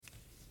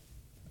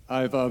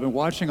I've been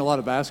watching a lot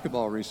of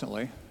basketball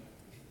recently,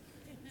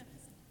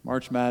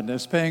 March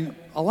Madness, paying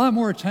a lot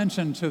more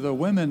attention to the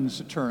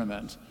women's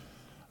tournament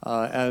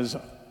as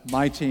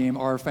my team,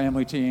 our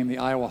family team, the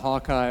Iowa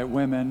Hawkeye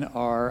women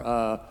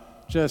are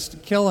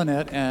just killing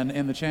it and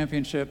in the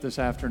championship this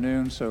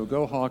afternoon, so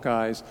go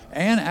Hawkeyes.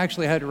 And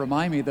actually had to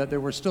remind me that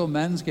there were still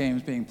men's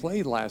games being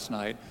played last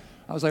night.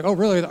 I was like, oh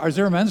really, is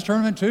there a men's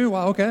tournament too?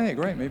 Wow, okay,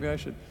 great, maybe I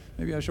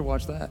should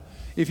watch that.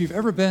 If you've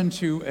ever been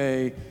to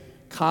a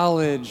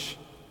college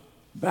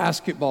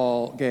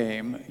basketball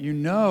game, you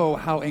know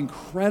how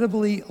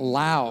incredibly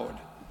loud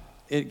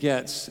it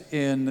gets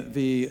in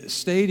the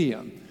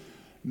stadium.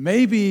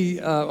 Maybe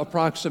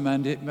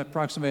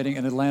approximating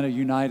an Atlanta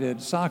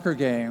United soccer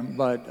game,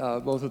 but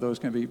both of those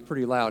can be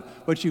pretty loud.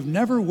 But you've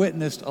never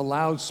witnessed a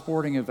loud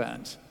sporting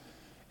event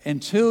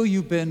until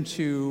you've been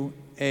to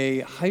a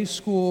high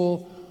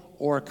school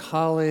or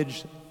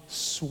college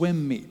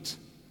swim meet.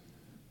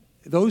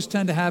 Those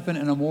tend to happen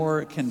in a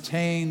more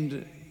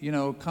contained,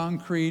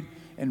 concrete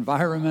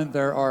environment.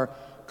 There are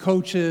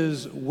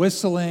coaches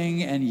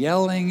whistling and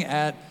yelling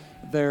at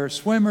their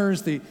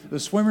swimmers. The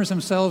swimmers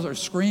themselves are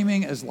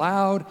screaming as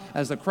loud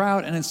as the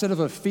crowd, and instead of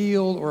a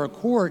field or a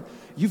court,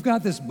 you've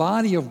got this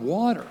body of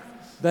water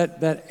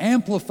that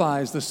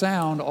amplifies the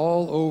sound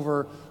all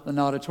over an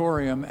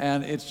auditorium,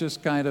 and it's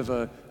just kind of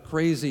a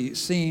crazy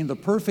scene, the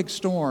perfect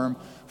storm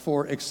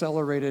for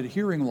accelerated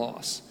hearing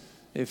loss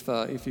if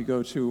you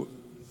go to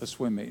a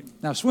swim meet.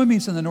 Now, swim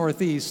meets in the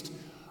Northeast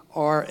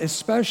are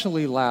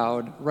especially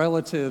loud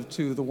relative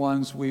to the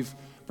ones we've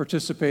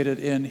participated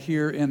in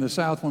here in the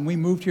South. When we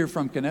moved here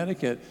from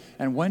Connecticut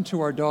and went to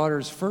our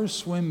daughter's first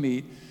swim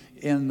meet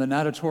in the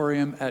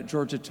natatorium at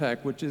Georgia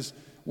Tech, which is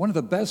one of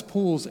the best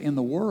pools in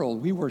the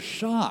world, we were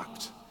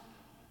shocked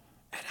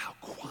at how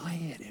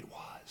quiet it was.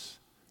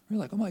 We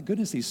were like, oh my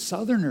goodness, these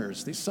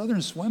Southerners, these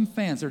Southern swim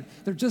fans,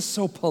 they're just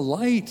so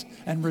polite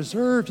and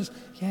reserved. Just,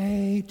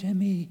 yay,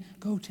 Timmy,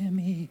 go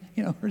Timmy.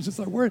 We're just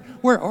like,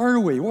 where are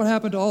we? What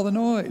happened to all the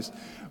noise?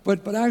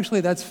 But actually,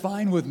 that's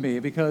fine with me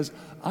because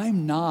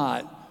I'm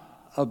not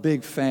a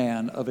big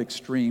fan of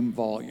extreme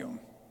volume.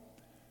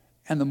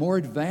 And the more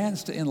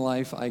advanced in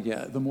life I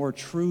get, the more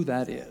true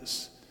that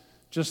is.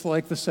 Just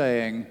like the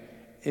saying,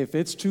 if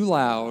it's too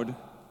loud,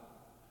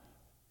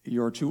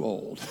 you're too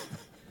old.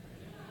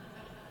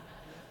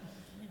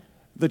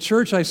 The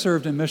church I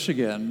served in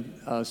Michigan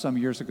some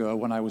years ago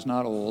when I was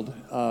not old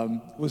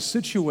was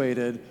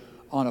situated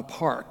on a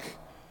park.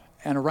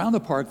 And around the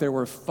park there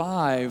were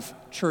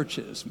 5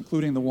 churches,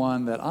 including the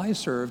one that I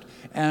served.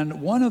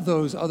 And one of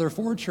those other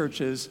 4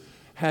 churches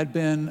had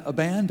been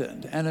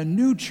abandoned. And a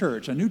new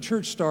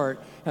church start,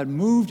 had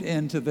moved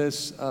into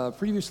this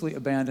previously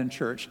abandoned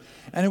church.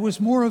 And it was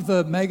more of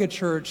the mega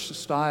church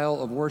style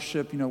of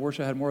worship.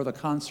 Worship had more of the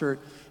concert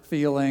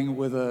feeling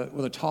with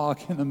a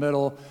talk in the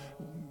middle,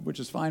 which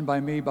is fine by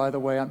me, by the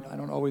way. I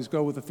don't always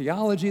go with the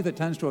theology that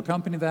tends to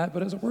accompany that,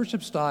 but as a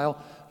worship style,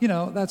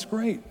 that's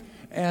great.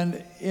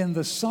 And in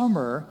the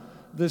summer,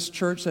 this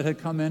church that had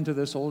come into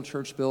this old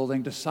church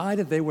building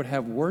decided they would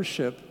have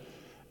worship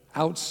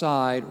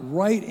outside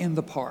right in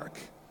the park.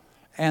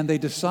 And they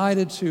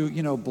decided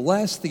to,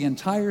 bless the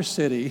entire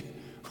city,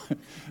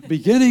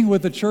 beginning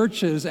with the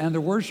churches and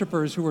the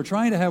worshipers who were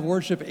trying to have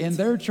worship in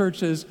their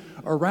churches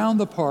around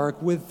the park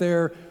with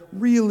their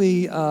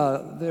really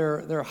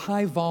their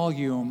high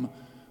volume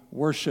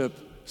worship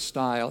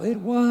style. It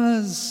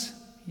was,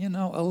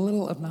 a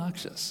little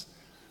obnoxious.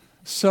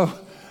 So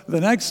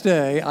the next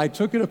day, I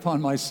took it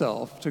upon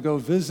myself to go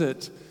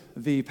visit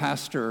the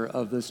pastor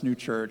of this new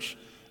church.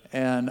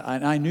 And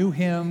I knew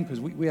him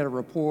because we had a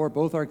rapport.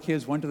 Both our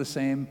kids went to the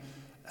same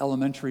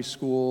elementary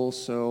school.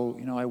 So,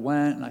 I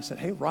went and I said,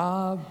 hey,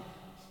 Rob,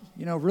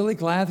 really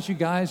glad that you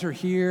guys are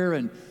here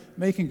and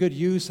making good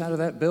use out of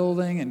that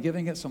building and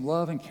giving it some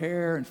love and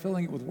care and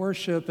filling it with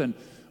worship. And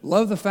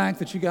love the fact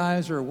that you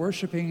guys are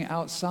worshiping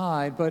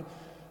outside. But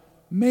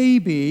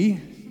maybe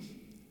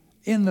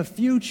in the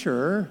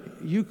future,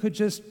 you could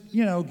just,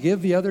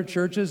 give the other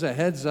churches a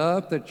heads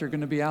up that you're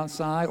going to be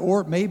outside,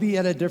 or maybe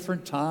at a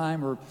different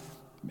time, or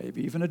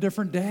maybe even a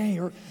different day,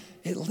 or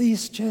at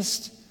least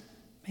just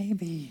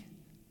maybe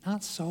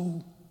not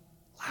so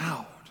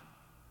loud.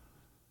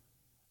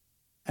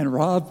 And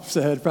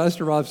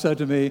Pastor Rob said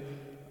to me,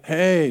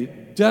 hey,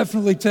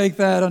 definitely take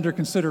that under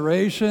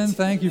consideration.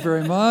 Thank you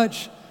very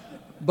much.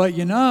 But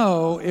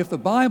if the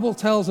Bible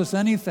tells us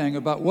anything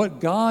about what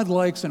God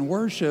likes in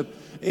worship,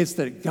 it's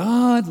that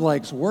God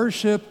likes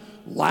worship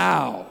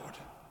loud.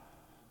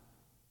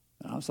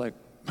 And I was like,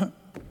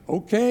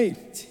 okay,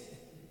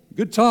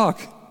 good talk.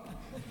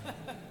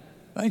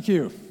 Thank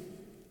you.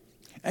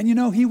 And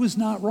he was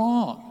not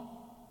wrong.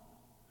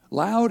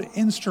 Loud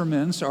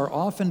instruments are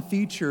often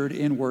featured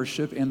in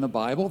worship in the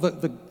Bible.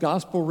 The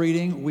gospel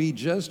reading we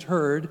just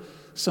heard,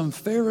 some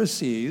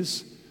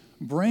Pharisees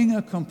bring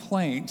a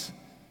complaint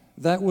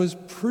that was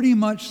pretty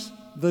much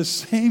the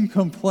same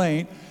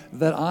complaint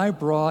that I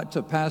brought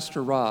to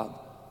Pastor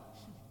Rob.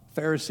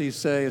 Pharisees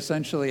say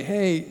essentially,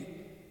 hey,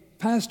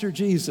 Pastor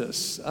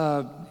Jesus,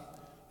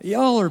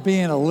 y'all are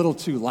being a little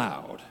too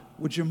loud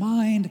would you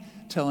mind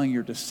telling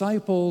your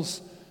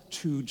disciples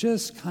to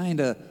just kind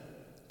of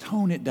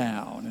tone it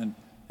down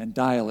and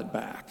dial it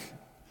back?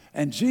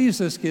 And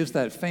Jesus gives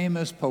that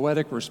famous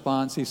poetic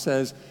response. He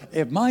says,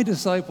 if my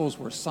disciples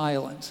were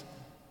silent,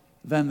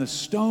 then the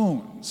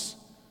stones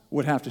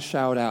would have to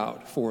shout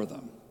out for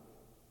them.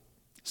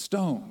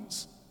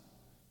 Stones.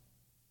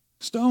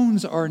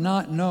 Stones are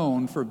not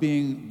known for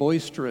being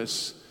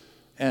boisterous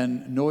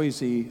and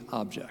noisy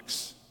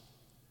objects.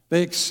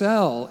 They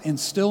excel in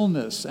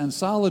stillness and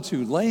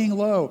solitude, laying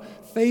low,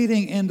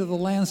 fading into the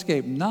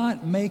landscape,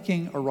 not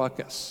making a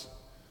ruckus.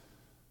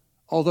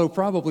 Although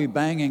probably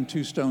banging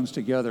two stones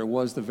together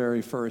was the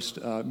very first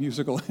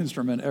musical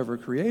instrument ever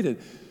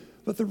created.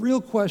 But the real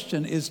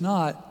question is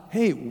not,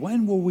 hey,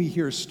 when will we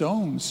hear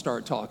stones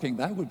start talking?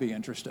 That would be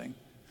interesting.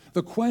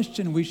 The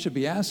question we should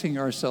be asking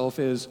ourselves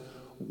is,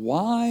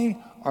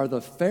 why are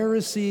the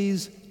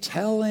Pharisees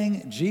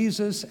telling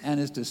Jesus and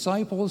his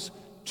disciples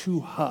to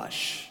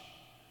hush?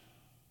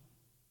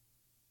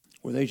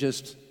 Were they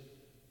just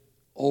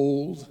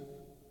old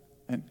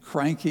and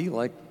cranky,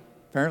 like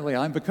apparently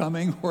I'm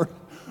becoming,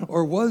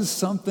 or was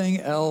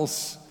something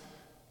else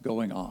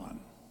going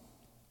on?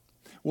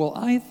 Well,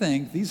 I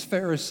think these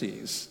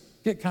Pharisees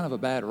get kind of a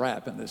bad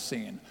rap in this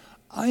scene.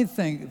 I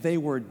think they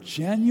were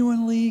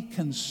genuinely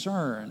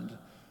concerned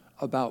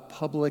about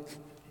public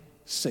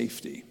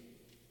safety.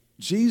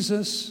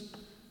 Jesus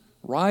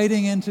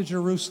riding into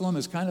Jerusalem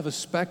is kind of a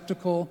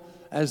spectacle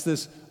as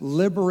this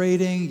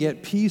liberating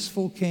yet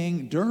peaceful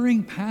king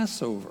during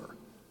Passover.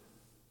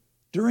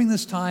 During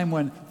this time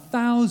when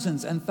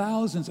thousands and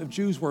thousands of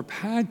Jews were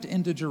packed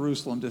into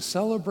Jerusalem to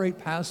celebrate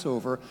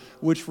Passover,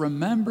 which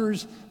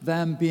remembers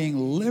them being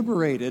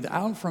liberated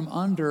out from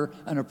under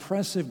an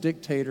oppressive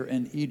dictator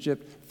in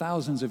Egypt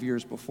thousands of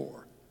years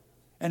before.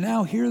 And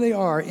now here they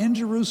are in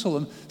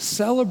Jerusalem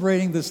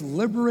celebrating this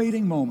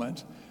liberating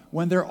moment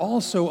when they're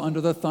also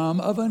under the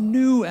thumb of a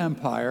new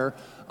empire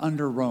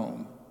under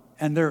Rome.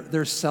 And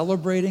they're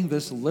celebrating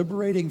this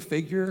liberating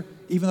figure,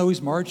 even though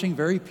he's marching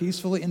very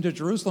peacefully into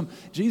Jerusalem.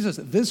 Jesus,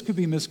 this could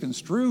be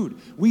misconstrued.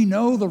 We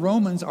know the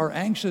Romans are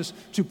anxious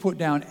to put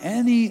down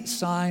any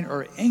sign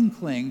or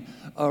inkling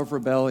of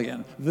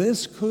rebellion.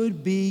 This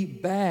could be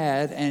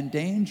bad and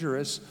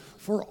dangerous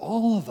for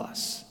all of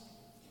us.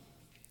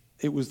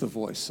 It was the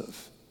voice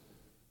of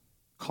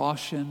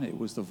caution. It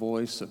was the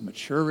voice of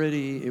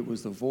maturity. It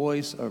was the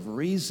voice of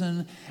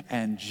reason.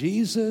 And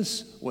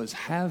Jesus was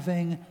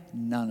having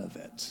none of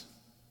it.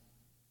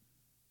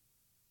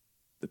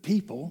 The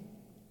people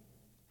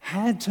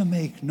had to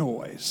make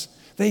noise.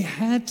 They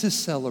had to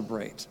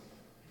celebrate.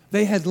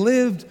 They had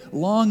lived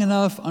long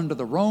enough under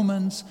the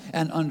Romans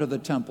and under the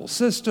temple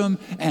system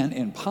and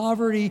in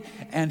poverty,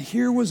 and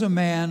here was a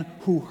man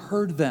who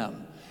heard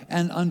them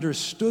and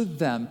understood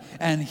them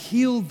and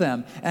healed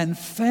them and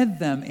fed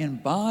them in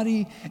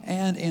body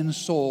and in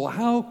soul.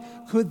 How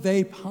could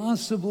they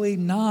possibly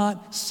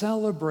not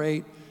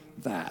celebrate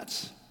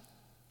that?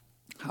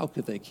 How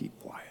could they keep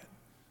quiet?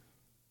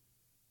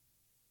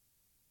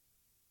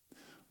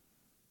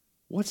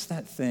 What's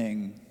that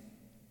thing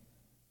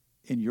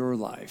in your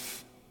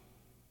life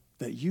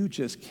that you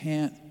just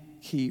can't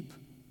keep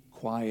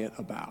quiet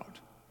about?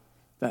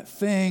 That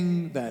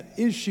thing, that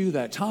issue,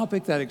 that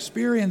topic, that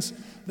experience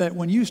that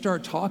when you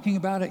start talking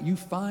about it, you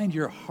find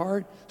your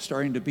heart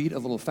starting to beat a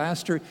little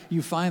faster.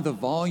 You find the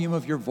volume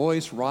of your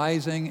voice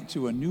rising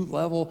to a new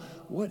level.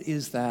 What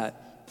is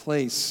that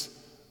place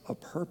of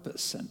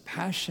purpose and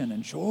passion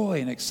and joy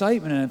and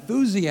excitement and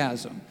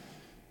enthusiasm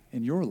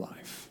in your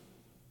life?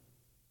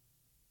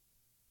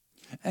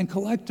 And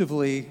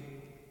collectively,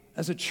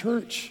 as a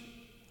church,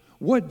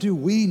 what do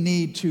we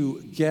need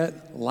to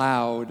get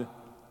loud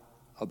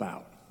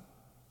about?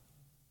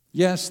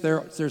 Yes,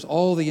 there's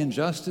all the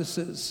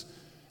injustices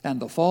and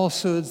the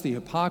falsehoods, the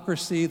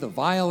hypocrisy, the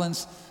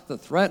violence, the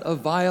threat of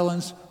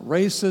violence,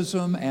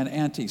 racism and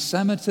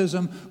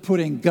anti-Semitism,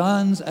 putting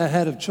guns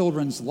ahead of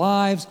children's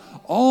lives,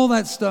 all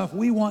that stuff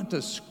we want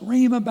to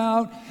scream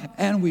about,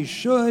 and we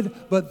should,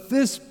 but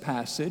this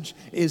passage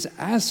is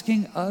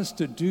asking us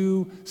to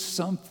do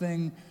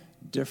something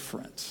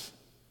different.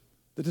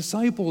 The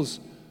disciples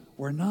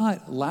were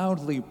not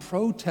loudly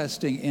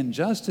protesting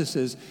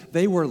injustices.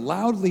 They were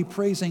loudly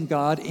praising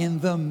God in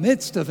the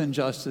midst of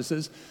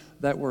injustices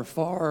that were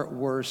far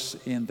worse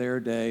in their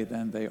day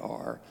than they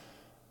are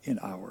in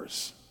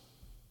ours.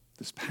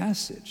 This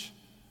passage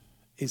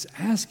is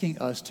asking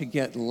us to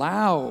get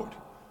loud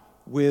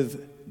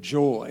with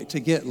joy, to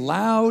get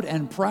loud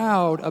and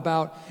proud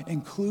about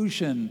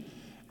inclusion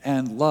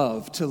and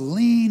love, to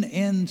lean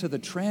into the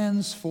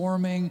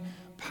transforming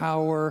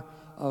power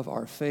of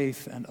our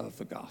faith and of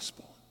the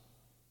gospel.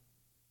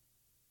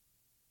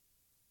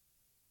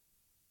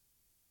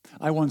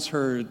 I once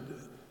heard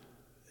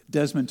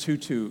Desmond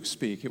Tutu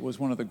speak. It was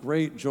one of the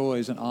great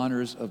joys and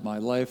honors of my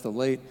life. The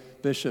late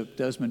Bishop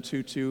Desmond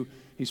Tutu,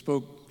 he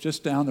spoke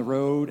just down the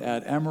road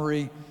at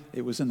Emory.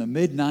 It was in the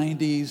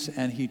mid-90s,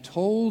 and he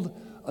told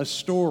a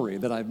story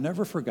that I've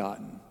never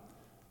forgotten.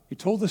 He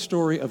told the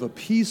story of a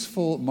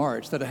peaceful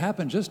march that had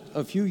happened just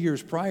a few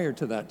years prior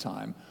to that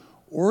time,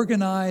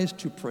 organized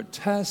to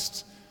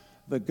protest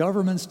the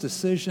government's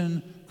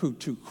decision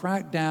to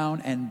crack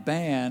down and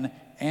ban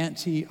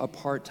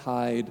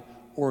anti-apartheid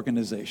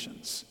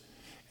organizations.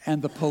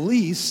 And the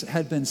police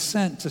had been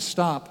sent to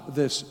stop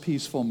this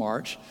peaceful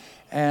march,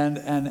 and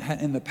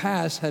in the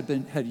past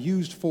had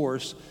used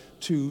force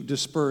to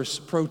disperse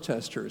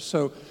protesters.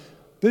 So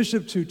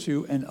Bishop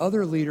Tutu and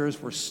other leaders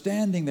were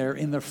standing there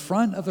in the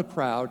front of the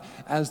crowd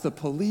as the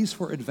police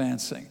were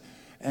advancing.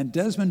 And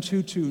Desmond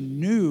Tutu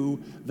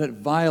knew that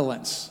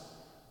violence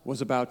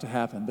was about to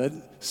happen, that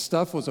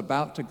stuff was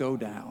about to go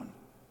down.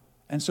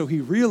 And so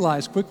he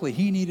realized quickly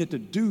he needed to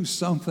do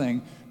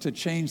something to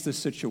change the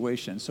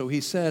situation. So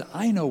he said,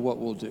 I know what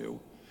we'll do.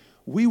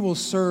 We will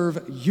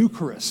serve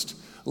Eucharist.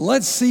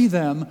 Let's see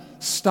them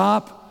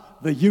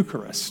stop the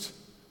Eucharist.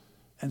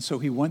 And so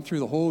he went through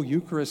the whole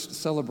Eucharist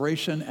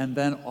celebration and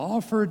then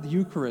offered the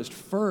Eucharist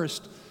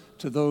first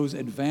to those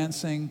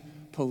advancing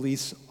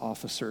police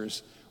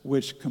officers,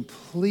 which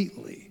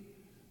completely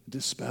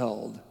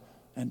dispelled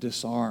and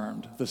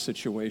disarmed the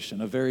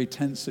situation, a very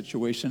tense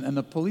situation. And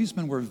the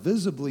policemen were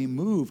visibly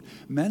moved.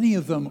 Many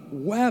of them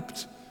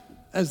wept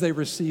as they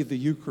received the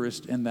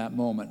Eucharist in that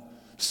moment.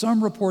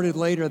 Some reported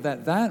later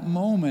that that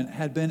moment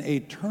had been a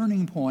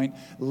turning point,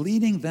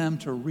 leading them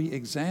to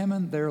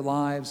re-examine their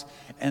lives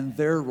and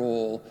their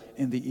role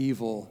in the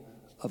evil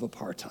of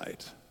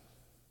apartheid.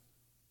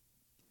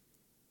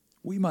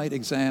 We might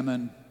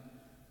examine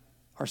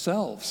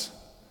ourselves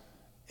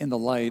in the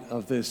light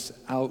of this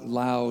out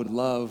loud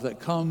love that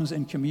comes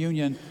in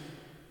communion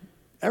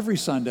every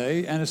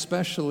Sunday, and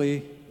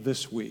especially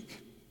this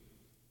week.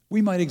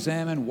 We might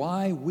examine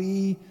why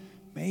we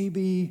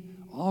maybe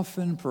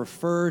often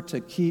prefer to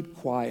keep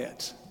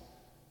quiet,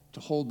 to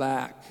hold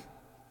back,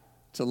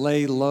 to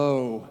lay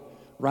low,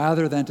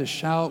 rather than to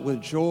shout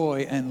with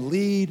joy and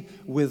lead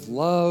with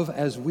love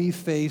as we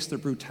face the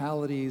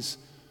brutalities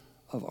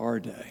of our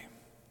day.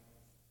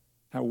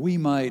 How we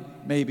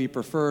might maybe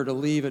prefer to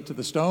leave it to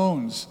the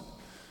stones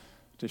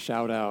to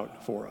shout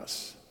out for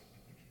us.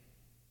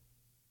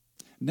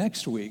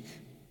 Next week,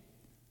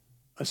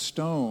 a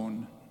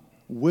stone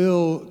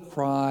will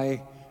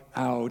cry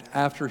out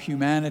after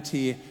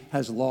humanity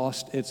has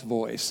lost its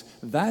voice.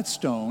 That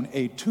stone,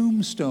 a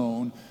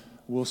tombstone,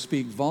 will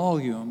speak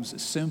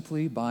volumes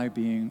simply by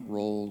being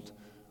rolled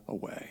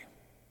away.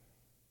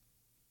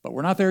 But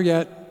we're not there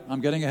yet.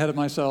 I'm getting ahead of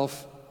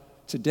myself.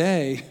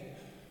 Today,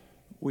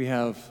 we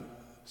have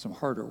some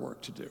harder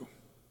work to do.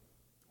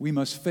 We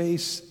must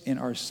face in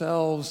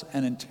ourselves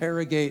and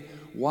interrogate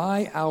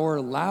why our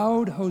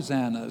loud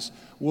hosannas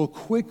will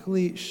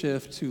quickly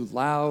shift to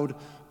loud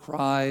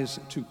cries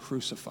to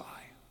crucify.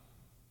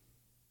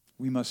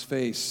 We must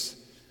face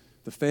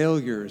the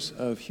failures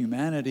of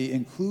humanity,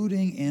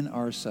 including in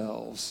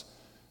ourselves,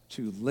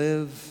 to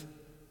live,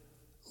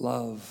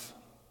 love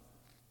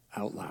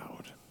out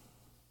loud.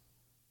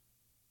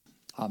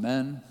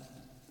 Amen.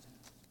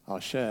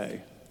 Ashe.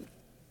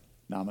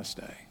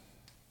 Namaste.